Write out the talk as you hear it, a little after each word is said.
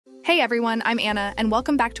Hey everyone, I'm Anna, and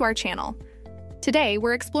welcome back to our channel. Today,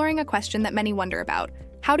 we're exploring a question that many wonder about: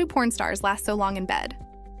 how do porn stars last so long in bed?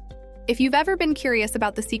 If you've ever been curious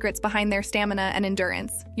about the secrets behind their stamina and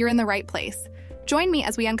endurance, you're in the right place. Join me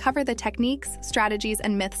as we uncover the techniques, strategies,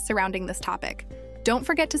 and myths surrounding this topic. Don't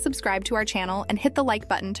forget to subscribe to our channel and hit the like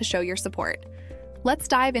button to show your support. Let's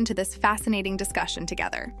dive into this fascinating discussion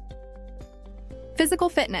together. Physical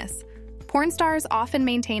fitness. Porn stars often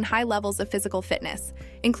maintain high levels of physical fitness,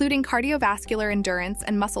 including cardiovascular endurance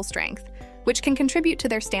and muscle strength, which can contribute to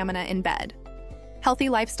their stamina in bed. Healthy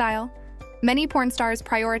lifestyle. Many porn stars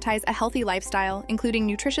prioritize a healthy lifestyle, including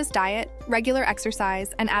nutritious diet, regular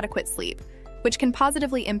exercise, and adequate sleep, which can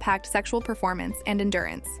positively impact sexual performance and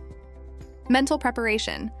endurance. Mental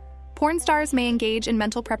preparation. Porn stars may engage in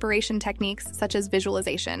mental preparation techniques such as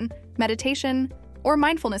visualization, meditation, or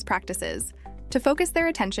mindfulness practices to focus their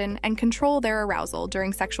attention and control their arousal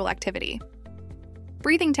during sexual activity.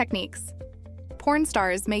 Breathing techniques. Porn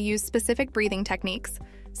stars may use specific breathing techniques,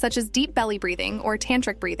 such as deep belly breathing or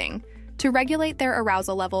tantric breathing, to regulate their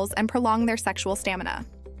arousal levels and prolong their sexual stamina.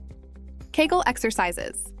 Kegel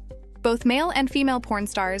exercises. Both male and female porn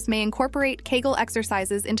stars may incorporate Kegel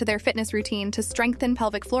exercises into their fitness routine to strengthen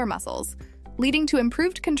pelvic floor muscles, leading to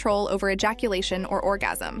improved control over ejaculation or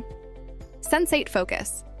orgasm. Sensate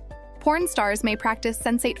focus. Porn stars may practice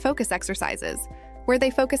sensate focus exercises, where they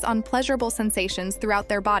focus on pleasurable sensations throughout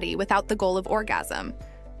their body without the goal of orgasm,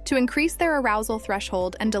 to increase their arousal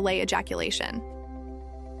threshold and delay ejaculation.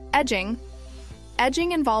 Edging.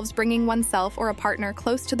 Edging involves bringing oneself or a partner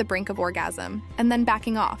close to the brink of orgasm and then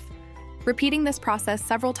backing off, repeating this process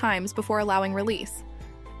several times before allowing release.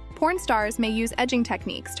 Porn stars may use edging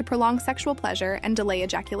techniques to prolong sexual pleasure and delay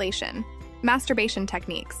ejaculation. Masturbation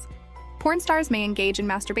techniques. Porn stars may engage in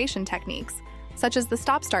masturbation techniques, such as the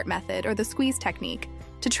stop-start method or the squeeze technique,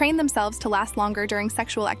 to train themselves to last longer during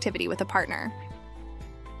sexual activity with a partner.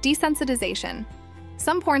 Desensitization.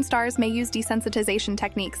 Some porn stars may use desensitization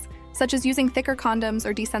techniques, such as using thicker condoms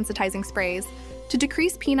or desensitizing sprays, to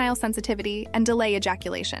decrease penile sensitivity and delay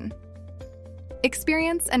ejaculation.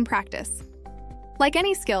 Experience and practice. Like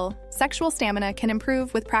any skill, sexual stamina can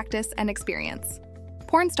improve with practice and experience.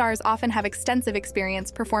 Porn stars often have extensive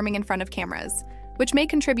experience performing in front of cameras, which may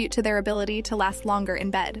contribute to their ability to last longer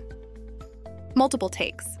in bed. Multiple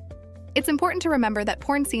takes. It's important to remember that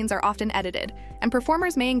porn scenes are often edited, and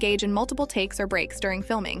performers may engage in multiple takes or breaks during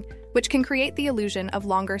filming, which can create the illusion of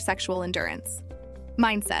longer sexual endurance.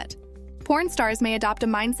 Mindset. Porn stars may adopt a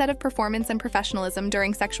mindset of performance and professionalism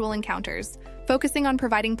during sexual encounters, focusing on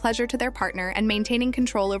providing pleasure to their partner and maintaining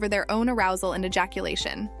control over their own arousal and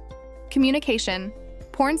ejaculation. Communication.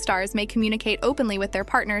 Porn stars may communicate openly with their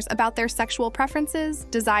partners about their sexual preferences,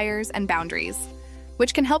 desires, and boundaries,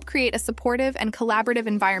 which can help create a supportive and collaborative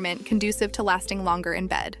environment conducive to lasting longer in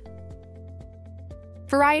bed.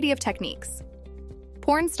 Variety of techniques.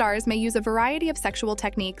 Porn stars may use a variety of sexual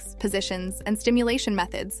techniques, positions, and stimulation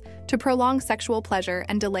methods to prolong sexual pleasure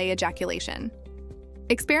and delay ejaculation.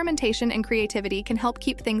 Experimentation and creativity can help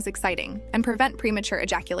keep things exciting and prevent premature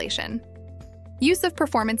ejaculation. Use of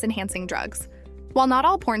performance-enhancing drugs. While not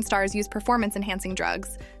all porn stars use performance-enhancing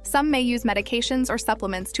drugs, some may use medications or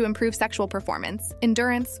supplements to improve sexual performance,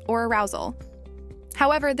 endurance, or arousal.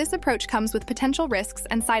 However, this approach comes with potential risks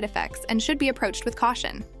and side effects and should be approached with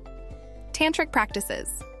caution. Tantric practices.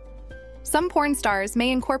 Some porn stars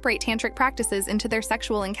may incorporate tantric practices into their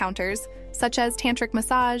sexual encounters, such as tantric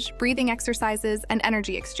massage, breathing exercises, and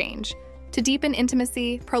energy exchange, to deepen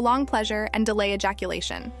intimacy, prolong pleasure, and delay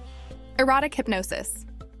ejaculation. Erotic hypnosis.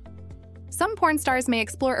 Some porn stars may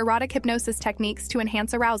explore erotic hypnosis techniques to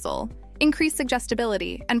enhance arousal, increase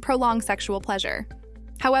suggestibility, and prolong sexual pleasure.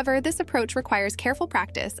 However, this approach requires careful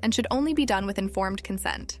practice and should only be done with informed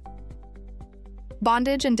consent.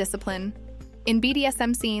 Bondage and discipline. In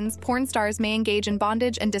BDSM scenes, porn stars may engage in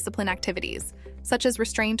bondage and discipline activities, such as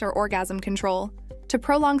restraint or orgasm control, to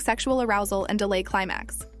prolong sexual arousal and delay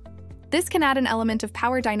climax. This can add an element of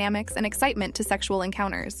power dynamics and excitement to sexual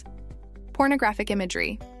encounters. Pornographic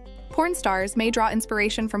imagery. Porn stars may draw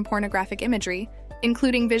inspiration from pornographic imagery,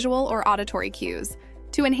 including visual or auditory cues,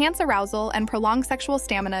 to enhance arousal and prolong sexual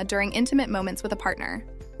stamina during intimate moments with a partner.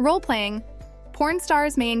 Role-playing. Porn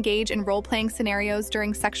stars may engage in role-playing scenarios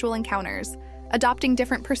during sexual encounters, adopting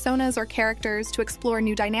different personas or characters to explore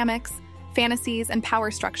new dynamics, fantasies, and power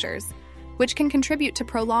structures, which can contribute to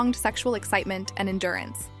prolonged sexual excitement and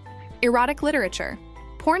endurance. Erotic literature.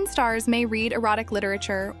 Porn stars may read erotic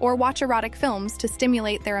literature or watch erotic films to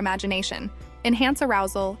stimulate their imagination, enhance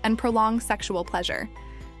arousal, and prolong sexual pleasure.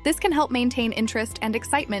 This can help maintain interest and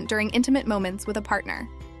excitement during intimate moments with a partner.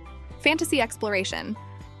 Fantasy exploration.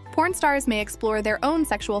 Porn stars may explore their own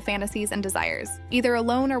sexual fantasies and desires, either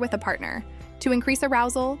alone or with a partner, to increase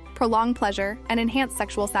arousal, prolong pleasure, and enhance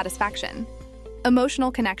sexual satisfaction.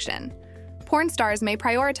 Emotional connection. Porn stars may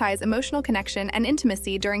prioritize emotional connection and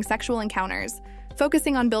intimacy during sexual encounters,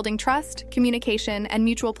 focusing on building trust, communication, and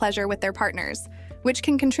mutual pleasure with their partners, which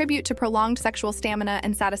can contribute to prolonged sexual stamina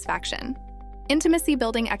and satisfaction.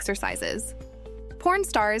 Intimacy-building exercises. Porn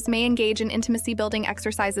stars may engage in intimacy-building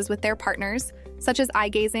exercises with their partners, such as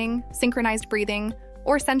eye-gazing, synchronized breathing,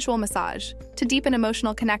 or sensual massage, to deepen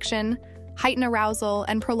emotional connection, heighten arousal,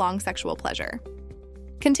 and prolong sexual pleasure.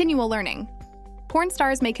 Continual learning. Porn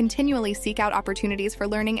stars may continually seek out opportunities for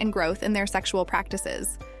learning and growth in their sexual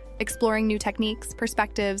practices, exploring new techniques,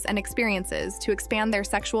 perspectives, and experiences to expand their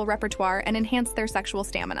sexual repertoire and enhance their sexual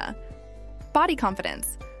stamina. Body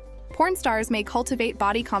confidence. Porn stars may cultivate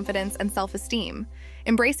body confidence and self-esteem,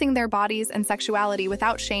 embracing their bodies and sexuality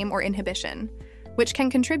without shame or inhibition, which can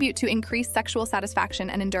contribute to increased sexual satisfaction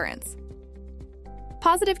and endurance.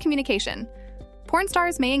 Positive communication. Porn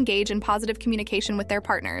stars may engage in positive communication with their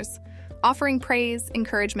partners, offering praise,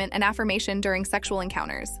 encouragement, and affirmation during sexual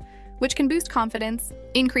encounters, which can boost confidence,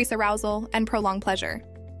 increase arousal, and prolong pleasure.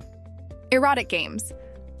 Erotic games.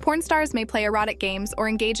 Porn stars may play erotic games or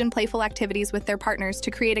engage in playful activities with their partners to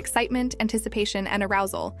create excitement, anticipation, and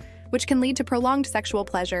arousal, which can lead to prolonged sexual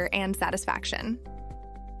pleasure and satisfaction.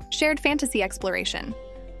 Shared fantasy exploration.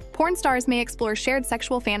 Porn stars may explore shared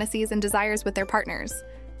sexual fantasies and desires with their partners,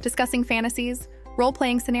 discussing fantasies,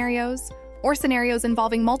 role-playing scenarios, or scenarios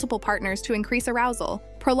involving multiple partners to increase arousal,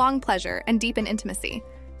 prolong pleasure, and deepen intimacy.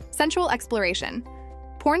 Sensual exploration.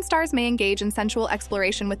 Porn stars may engage in sensual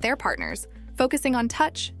exploration with their partners, focusing on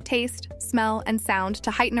touch, taste, smell, and sound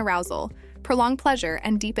to heighten arousal, prolong pleasure,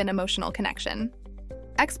 and deepen emotional connection.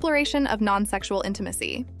 Exploration of non-sexual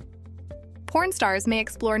intimacy. Porn stars may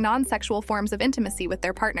explore non-sexual forms of intimacy with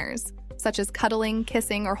their partners, such as cuddling,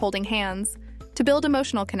 kissing, or holding hands, to build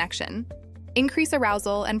emotional connection, increase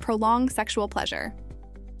arousal, and prolong sexual pleasure.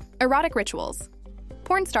 Erotic rituals.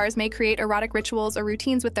 Porn stars may create erotic rituals or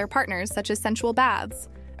routines with their partners, such as sensual baths,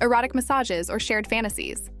 erotic massages, or shared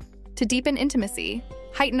fantasies, to deepen intimacy,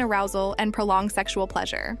 heighten arousal, and prolong sexual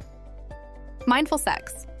pleasure. Mindful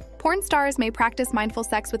sex. Porn stars may practice mindful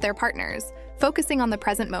sex with their partners, focusing on the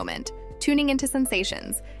present moment, tuning into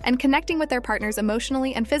sensations, and connecting with their partners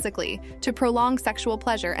emotionally and physically to prolong sexual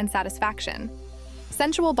pleasure and satisfaction.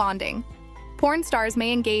 Sensual bonding. Porn stars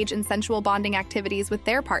may engage in sensual bonding activities with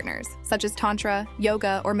their partners, such as tantra,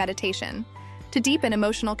 yoga, or meditation, to deepen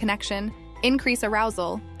emotional connection, increase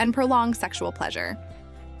arousal, and prolong sexual pleasure.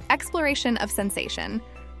 Exploration of sensation.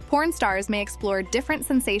 Porn stars may explore different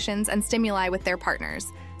sensations and stimuli with their partners,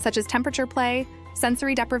 such as temperature play,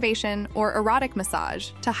 sensory deprivation, or erotic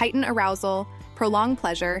massage, to heighten arousal, prolong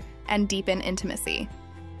pleasure, and deepen intimacy.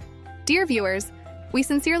 Dear viewers, we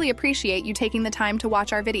sincerely appreciate you taking the time to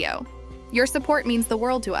watch our video. Your support means the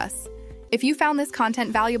world to us. If you found this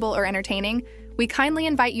content valuable or entertaining, we kindly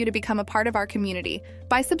invite you to become a part of our community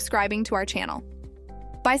by subscribing to our channel.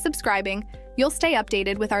 By subscribing, you'll stay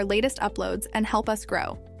updated with our latest uploads and help us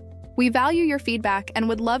grow. We value your feedback and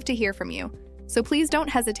would love to hear from you, so please don't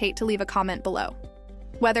hesitate to leave a comment below.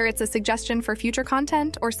 Whether it's a suggestion for future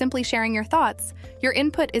content or simply sharing your thoughts, your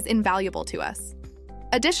input is invaluable to us.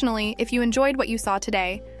 Additionally, if you enjoyed what you saw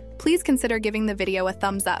today, please consider giving the video a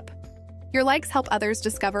thumbs up. Your likes help others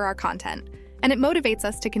discover our content, and it motivates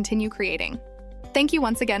us to continue creating. Thank you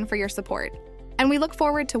once again for your support, and we look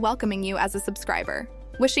forward to welcoming you as a subscriber.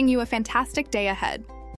 Wishing you a fantastic day ahead.